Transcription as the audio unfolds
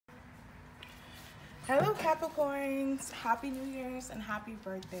Hello Capricorns, happy New Year's and happy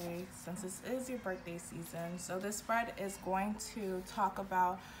birthday since this is your birthday season. So this spread is going to talk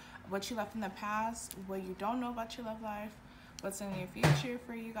about what you left in the past, what you don't know about your love life, what's in your future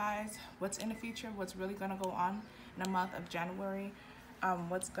for you guys, what's in the future, what's really going to go on in the month of January,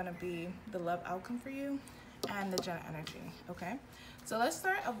 what's going to be the love outcome for you, and the Gen energy, okay? So let's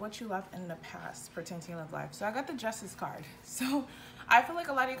start of what you left in the past pertaining to your love life. So I got the Justice card. So I feel like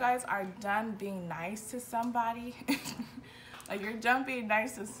a lot of you guys are done being nice to somebody. Like you're done being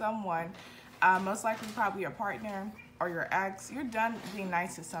nice to someone. Most likely probably your partner or your ex. You're done being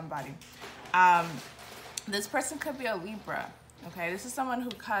nice to somebody. This person could be a Libra, okay? This is someone who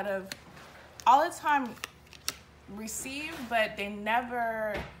kind of all the time receive, but they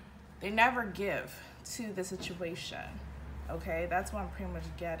never give to the situation. Okay, that's what I'm pretty much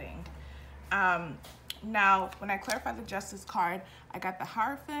getting. Now, when I clarify the Justice card, I got the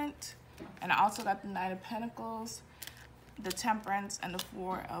Hierophant, and I also got the Knight of Pentacles, the Temperance, and the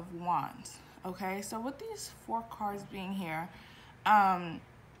Four of Wands. Okay, so with these four cards being here, yeah,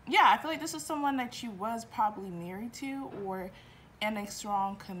 I feel like this is someone that you was probably married to or in a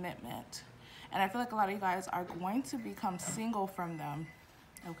strong commitment. And I feel like a lot of you guys are going to become single from them.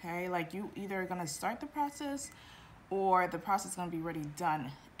 Okay, like you either are going to start the process or the process is going to be already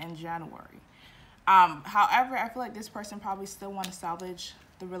done in January. However, I feel like this person probably still want to salvage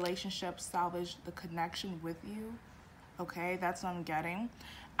the relationship, salvage the connection with you. Okay, that's what I'm getting.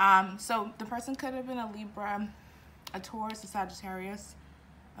 So the person could have been a Libra, a Taurus, a Sagittarius.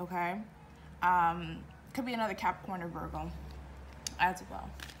 Okay, could be another Capricorn or Virgo as well.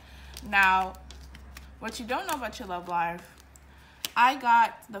 Now, what you don't know about your love life, I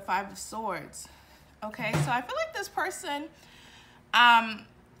got the Five of Swords. Okay, so I feel like this person,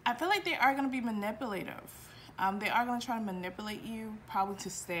 I feel like they are going to be manipulative. They are going to try to manipulate you, probably to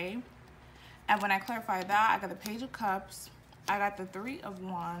stay. And when I clarify that, I got the Page of Cups, I got the Three of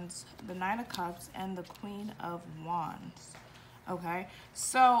Wands, the Nine of Cups, and the Queen of Wands. Okay,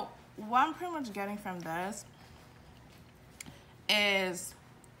 so what I'm pretty much getting from this is,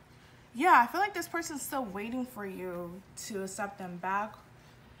 yeah, I feel like this person's still waiting for you to accept them back.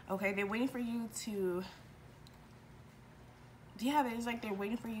 Okay, they're waiting for you to, yeah, it's like they're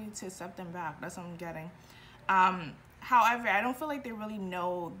waiting for you to accept them back. That's what I'm getting. However, I don't feel like they really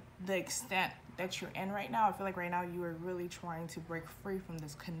know the extent that you're in right now. I feel like right now you are really trying to break free from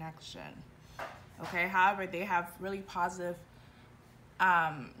this connection. Okay, however, they have really positive,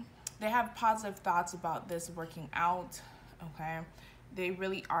 they have positive thoughts about this working out. Okay, they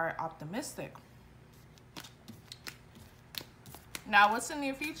really are optimistic. Now, what's in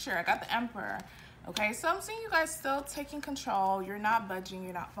the future? I got the Emperor. Okay, so I'm seeing you guys still taking control. You're not budging.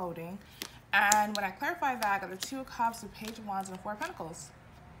 You're not folding. And when I clarify that, I got the Two of Cups, the Page of Wands, and the Four of Pentacles.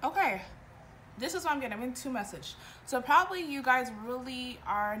 Okay, this is what I'm getting. I'm in two message. So probably you guys really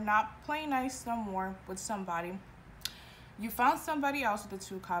are not playing nice no more with somebody. You found somebody else with the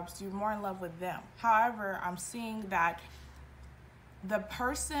Two of Cups. You're more in love with them. However, I'm seeing that the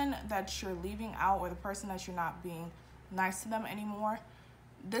person that you're leaving out or the person that you're not being nice to them anymore,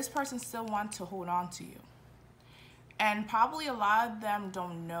 this person still wants to hold on to you. And probably a lot of them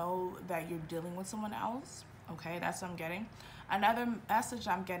don't know that you're dealing with someone else. Okay, that's what I'm getting. Another message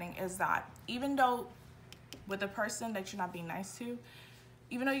I'm getting is that even though with the person that you're not being nice to,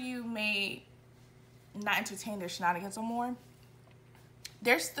 even though you may not entertain their shenanigans no more,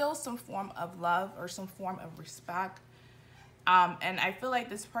 there's still some form of love or some form of respect. And I feel like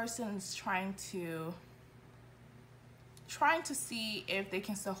this person is trying to see if they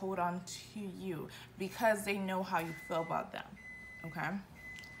can still hold on to you because they know how you feel about them. Okay,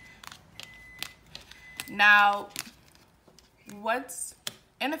 now what's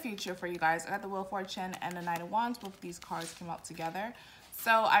in the future for you guys? I got the Wheel of Fortune and the Knight of Wands. Both of these cards came out together,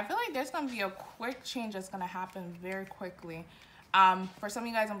 so I feel like there's going to be a quick change that's going to happen very quickly. For some of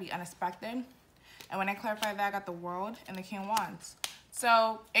you guys, it's going to be unexpected. And when I clarify that, I got the World and the King of Wands.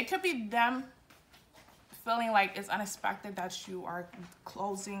 So it could be them feeling like it's unexpected that you are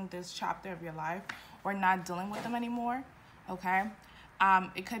closing this chapter of your life or not dealing with them anymore. Okay,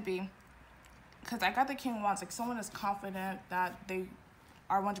 it could be because I got the King of Wands, like someone is confident that they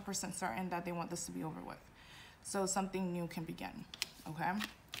are 100% certain that they want this to be over with, so something new can begin. Okay,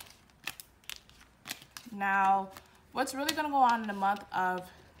 now what's really going to go on in the month of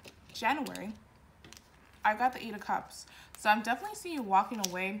January, I got the Eight of Cups. So I'm definitely seeing you walking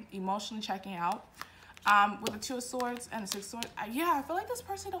away, emotionally checking out. With the Two of Swords and the Six of Swords, yeah, I feel like this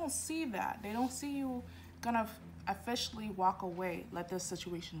person don't see that. They don't see you gonna officially walk away, let this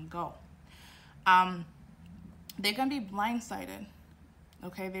situation go. They're gonna be blindsided.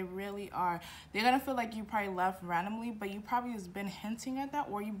 Okay, they really are. They're gonna feel like you probably left randomly, but you probably has been hinting at that,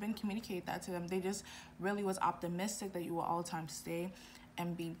 or you've been communicating that to them. They just really was optimistic that you will all the time stay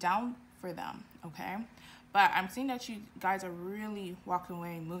and be down for them, okay? But I'm seeing that you guys are really walking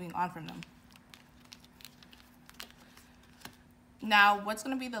away and moving on from them. Now, what's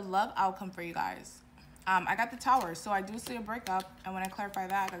gonna be the love outcome for you guys? I got the Tower, so I do see a breakup, and when I clarify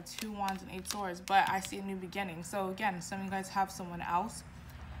that, I got 2 Wands and 8 Swords, but I see a new beginning. So again, some of you guys have someone else.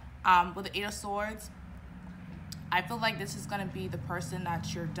 With the 8 of Swords, I feel like this is going to be the person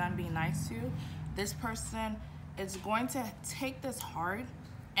that you're done being nice to. This person is going to take this hard,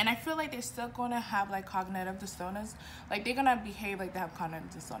 and I feel like they're still going to have like cognitive dissonance. Like they're going to behave like they have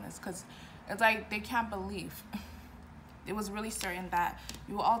cognitive dissonance, because it's like they can't believe. It was really certain that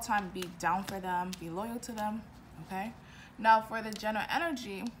you will all the time be down for them, be loyal to them, okay? Now for the general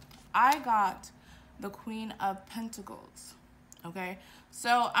energy, I got the Queen of Pentacles, okay?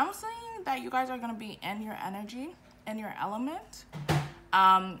 So I'm saying that you guys are going to be in your energy, in your element.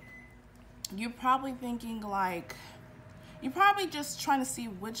 You're probably thinking like, you're probably just trying to see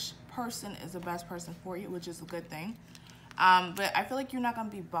which person is the best person for you, which is a good thing. But I feel like you're not going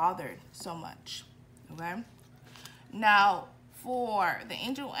to be bothered so much, okay? Now, for the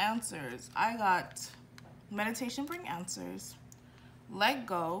angel answers, I got meditation bring answers, let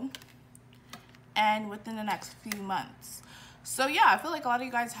go, and within the next few months. So yeah, I feel like a lot of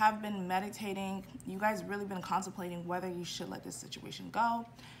you guys have been meditating. You guys really been contemplating whether you should let this situation go.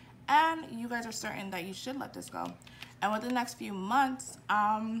 And you guys are certain that you should let this go. And within the next few months,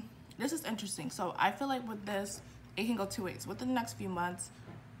 this is interesting. So I feel like with this, it can go 2 ways. Within the next few months,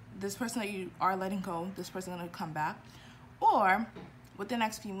 this person that you are letting go, this person is going to come back. Or within the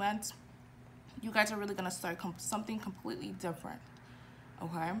next few months, you guys are really going to start something completely different.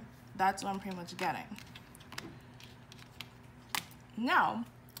 Okay? That's what I'm pretty much getting. Now,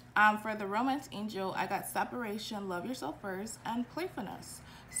 for the romance angel, I got separation, love yourself first, and playfulness.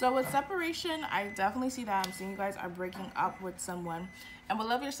 So with separation, I definitely see that. I'm seeing you guys are breaking up with someone. And with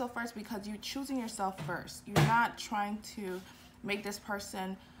love yourself first, because you're choosing yourself first. You're not trying to make this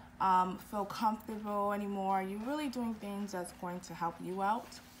person feel comfortable anymore. You're really doing things that's going to help you out.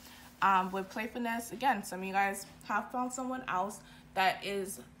 With playfulness, again, some of you guys have found someone else that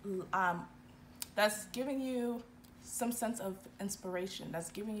is that's giving you some sense of inspiration,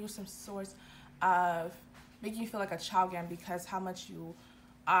 that's giving you some source of making you feel like a child again, because how much you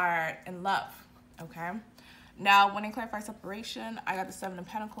are in love, okay? Now, when I clarify separation, I got the 7 of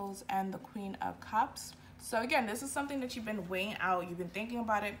Pentacles and the Queen of Cups. So again, this is something that you've been weighing out, you've been thinking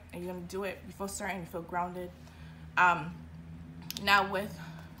about it, and you're gonna do it. You feel certain, you feel grounded. Now with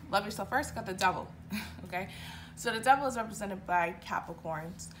love yourself first, got the Devil, okay? So the Devil is represented by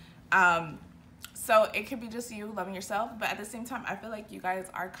Capricorns. So it could be just you loving yourself, but at the same time, I feel like you guys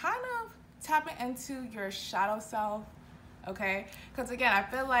are kind of tapping into your shadow self, okay? Because again, I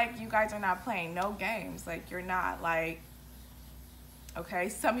feel like you guys are not playing no games. Like you're not like, okay?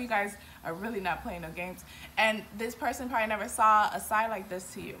 Some of you guys are really not playing no games. And this person probably never saw a side like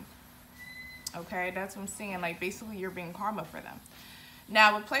this to you, okay? That's what I'm seeing. Like basically you're being karma for them.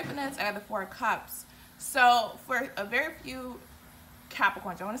 Now with playfulness, I got the 4 of Cups. So for a very few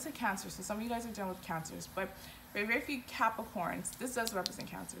Capricorns, I want to say Cancer, so some of you guys are dealing with Cancers, but for very few Capricorns, this does represent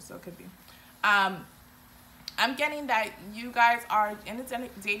Cancer, so it could be. I'm getting that you guys are in the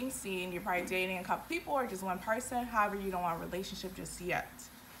dating scene. You're probably dating a couple people or just one person. However, you don't want a relationship just yet,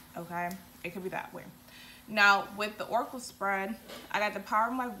 okay? It could be that way. Now, with the Oracle spread, I got the power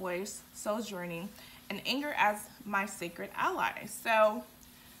of my voice, soul's journey, and anger as my sacred ally. So,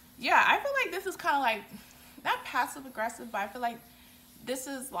 yeah, I feel like this is kind of like, not passive aggressive, but I feel like this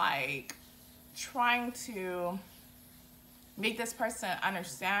is like trying to make this person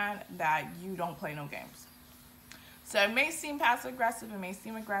understand that you don't play no games. So it may seem passive aggressive, it may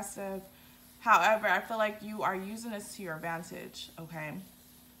seem aggressive. However, I feel like you are using this to your advantage, okay?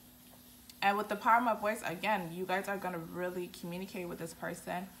 And with the power of my voice, again, you guys are going to really communicate with this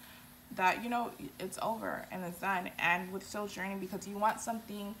person that, you know, it's over and it's done. And with soul journey, because you want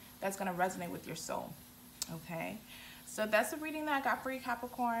something that's going to resonate with your soul, okay? So that's the reading that I got for you,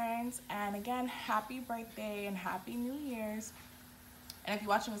 Capricorns. And again, happy birthday and happy New Year's. And if you're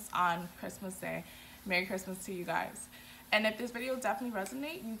watching this on Christmas Day, Merry Christmas to you guys. And if this video definitely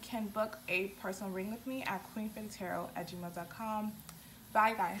resonates, you can book a personal reading with me at queenfredatarot@gmail.com.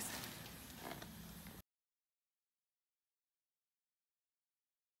 Bye, guys.